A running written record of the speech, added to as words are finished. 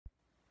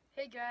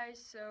Hey guys,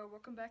 so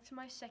welcome back to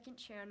my second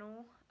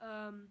channel.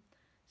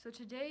 So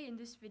today in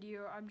this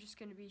video I'm just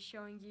going to be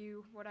showing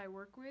you what I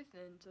work with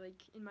and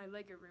like in my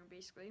Lego room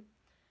basically,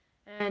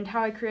 and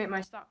how I create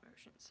my stop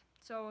motions.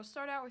 So I'll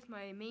start out with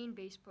my main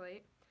base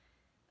plate.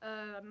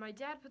 My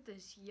dad put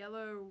this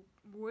yellow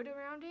wood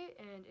around it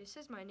and it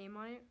says my name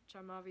on it, which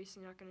I'm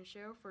obviously not going to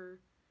show for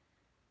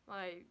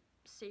my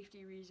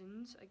safety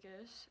reasons, I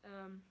guess.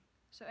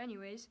 So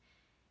anyways,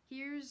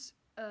 here's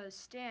a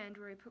stand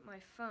where I put my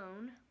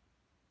phone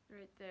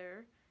right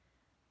there.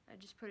 I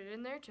just put it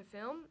in there to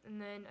film,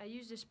 and then I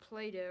use this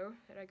Play-Doh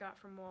that I got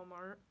from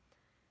Walmart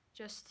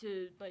just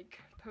to like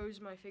pose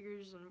my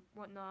figures and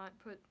whatnot,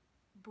 put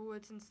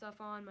bullets and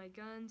stuff on my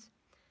guns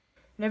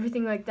and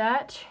everything like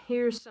that.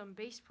 Here's some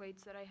base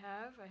plates that I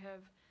have. I have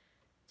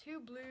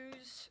two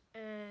blues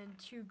and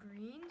two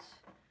greens,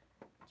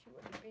 two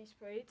other base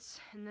plates,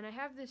 and then I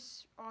have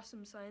this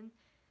awesome sign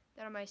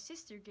that my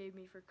sister gave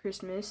me for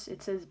Christmas.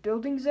 It says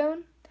Building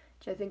Zone,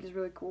 which I think is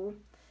really cool.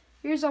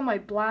 Here's all my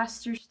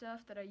blaster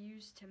stuff that I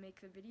use to make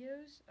the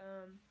videos.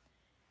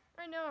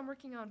 Right now I'm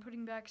working on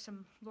putting back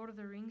some Lord of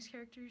the Rings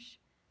characters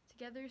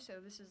together, so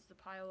this is the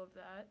pile of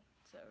that.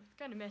 So it's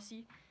kind of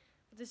messy,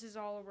 but this is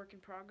all a work in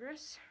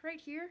progress.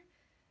 Right here,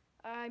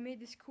 I made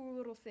this cool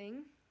little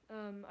thing.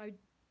 I'm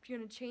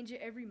gonna change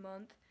it every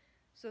month.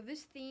 So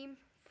this theme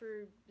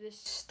for this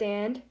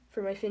stand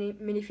for my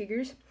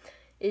minifigures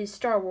is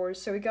Star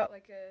Wars. So we got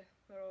like a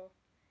little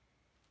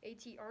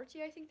AT-RT,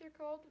 I think they're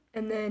called.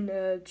 And then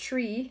a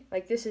tree,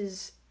 like this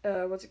is,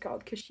 what's it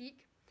called? Kashyyyk.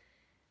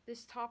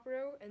 This top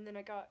row, and then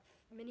I got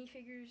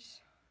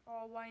minifigures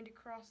all lined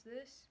across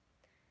this.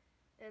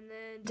 And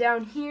then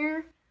down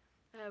here,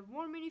 I have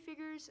more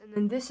minifigures, and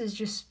then this is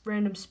just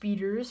random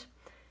speeders.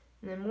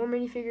 And then more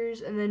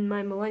minifigures, and then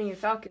my Millennium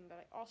Falcon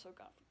that I also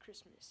got for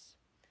Christmas.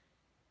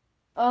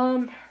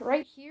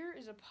 Right here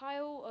is a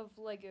pile of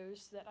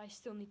Legos that I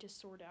still need to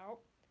sort out.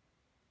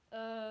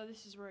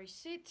 This is where I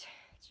sit.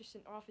 It's just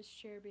an office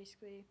chair,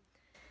 basically.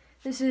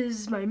 This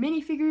is my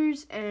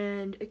minifigures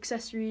and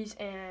accessories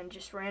and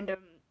just random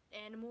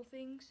animal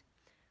things.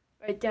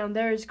 Right down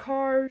there is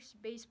cars,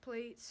 base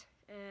plates,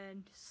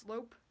 and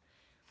slope.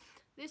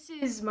 This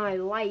is my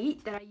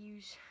light that I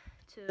use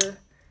to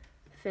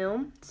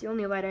film. It's the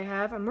only light I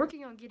have. I'm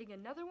working on getting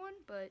another one,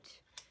 but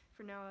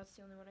for now that's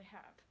the only one I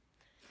have.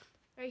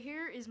 Right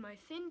here is my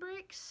thin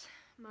bricks,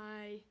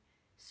 my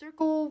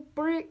circle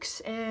bricks,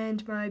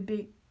 and my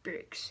big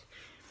bricks.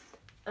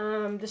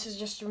 This is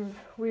just a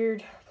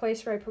weird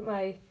place where I put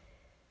my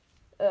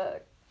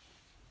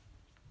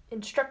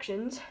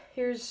instructions.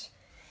 Here's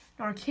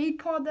an arcade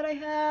pod that I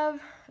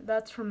have.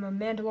 That's from a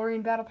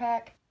Mandalorian battle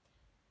pack.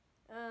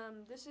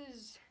 This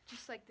is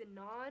just like the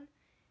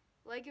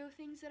non-Lego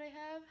things that I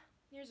have.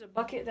 Here's a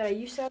bucket that I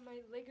used to have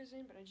my Legos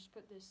in, but I just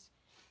put this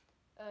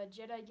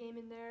Jedi game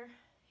in there.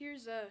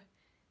 Here's a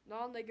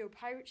non-Lego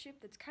pirate ship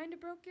that's kind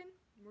of broken.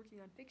 I'm working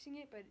on fixing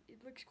it, but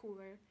it looks cool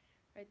there,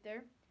 right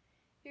there.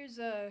 Here's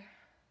the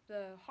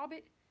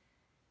Hobbit.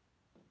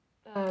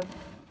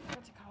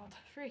 What's it called?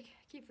 Frick,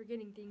 I keep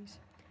forgetting things.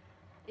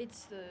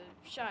 It's the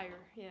Shire,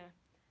 yeah.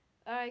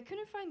 I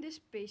couldn't find this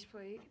base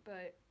plate,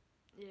 but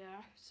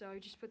yeah, so I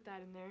just put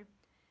that in there.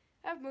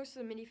 I have most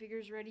of the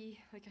minifigures ready.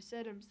 Like I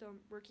said, I'm still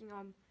working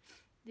on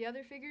the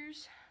other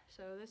figures,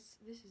 so this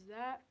is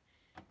that.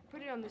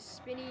 Put it on this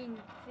spinning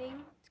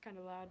thing. It's kind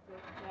of loud, but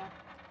yeah.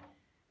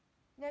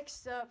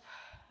 Next up,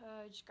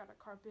 I just got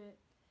a carpet.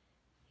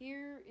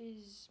 Here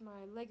is my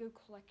Lego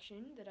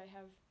collection that I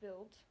have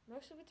built.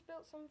 Most of it's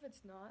built, some of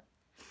it's not.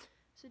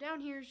 So down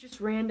here is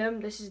just random.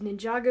 This is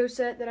Ninjago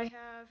set that I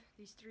have.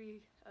 These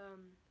three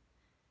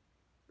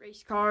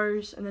race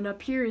cars. And then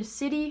up here is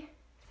city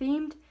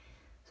themed.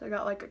 So I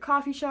got like a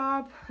coffee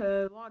shop,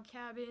 a log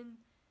cabin,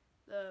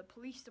 the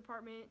police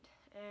department,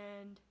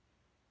 and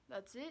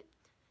that's it.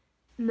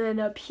 And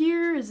then up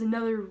here is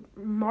another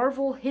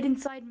Marvel Hidden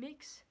Side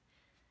mix.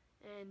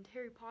 And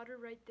Harry Potter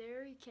right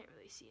there. You can't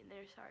really see in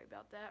there. Sorry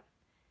about that.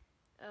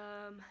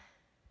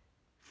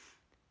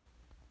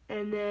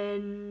 And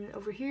then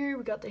over here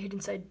we got the Hidden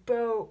Side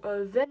bow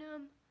of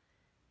Venom.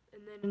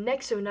 And then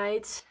Nexo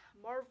Knights.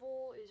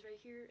 Marvel is right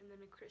here. And then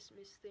a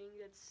Christmas thing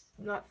that's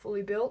not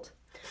fully built.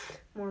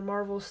 More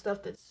Marvel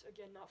stuff that's,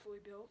 again, not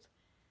fully built.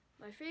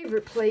 My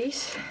favorite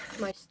place,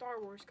 my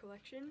Star Wars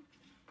collection.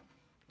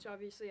 Which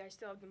obviously I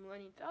still have the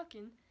Millennium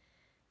Falcon.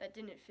 That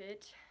didn't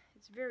fit.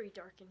 It's very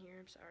dark in here.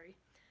 I'm sorry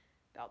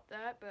about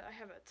that, but I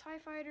have a TIE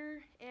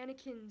Fighter,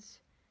 Anakin's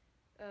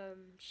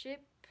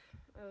ship,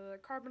 a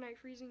Carbonite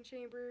freezing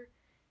chamber,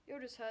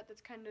 Yoda's hut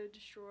that's kind of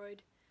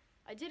destroyed.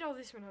 I did all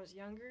this when I was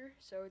younger,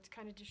 so it's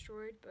kind of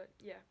destroyed, but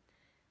yeah.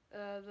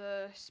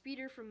 The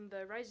speeder from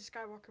the Rise of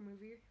Skywalker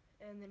movie,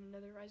 and then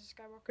another Rise of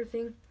Skywalker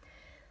thing.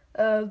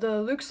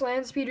 The Luke's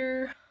land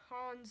speeder,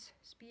 Han's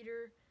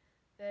speeder,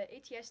 the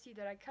ATST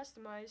that I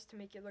customized to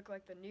make it look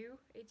like the new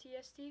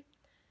ATST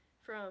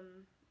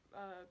from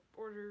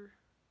Order,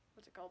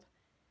 what's it called?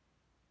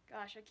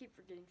 Gosh, I keep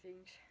forgetting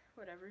things.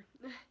 Whatever.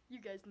 You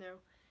guys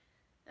know.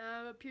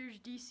 Up here's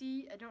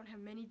DC. I don't have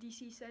many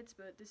DC sets,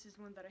 but this is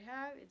one that I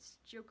have. It's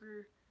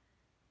Joker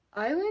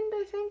Island,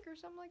 I think, or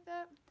something like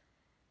that.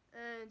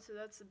 And so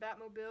that's the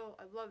Batmobile.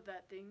 I love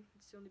that thing.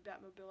 It's the only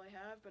Batmobile I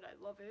have, but I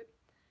love it.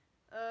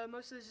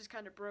 Most of this is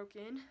kind of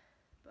broken,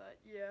 but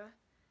yeah,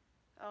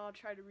 I'll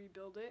try to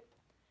rebuild it.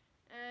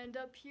 And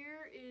up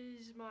here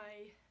is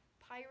my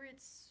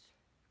Pirates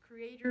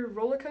Creator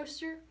roller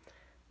coaster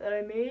that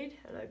I made,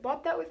 and I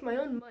bought that with my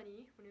own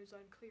money when it was on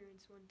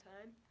clearance one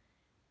time.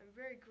 I'm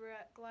very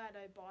glad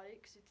I bought it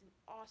because it's an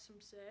awesome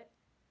set.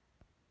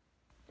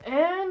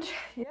 And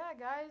yeah,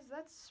 guys,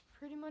 that's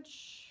pretty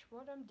much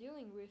what I'm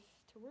dealing with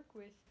to work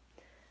with.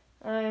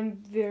 I'm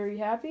very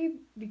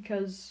happy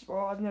because,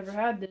 well, I've never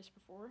had this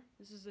before.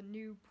 This is a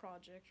new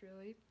project,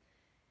 really.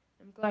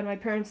 I'm glad my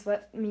parents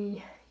let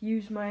me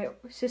use my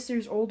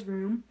sister's old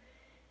room.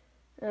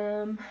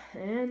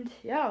 And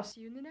yeah, I'll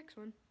see you in the next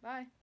one. Bye.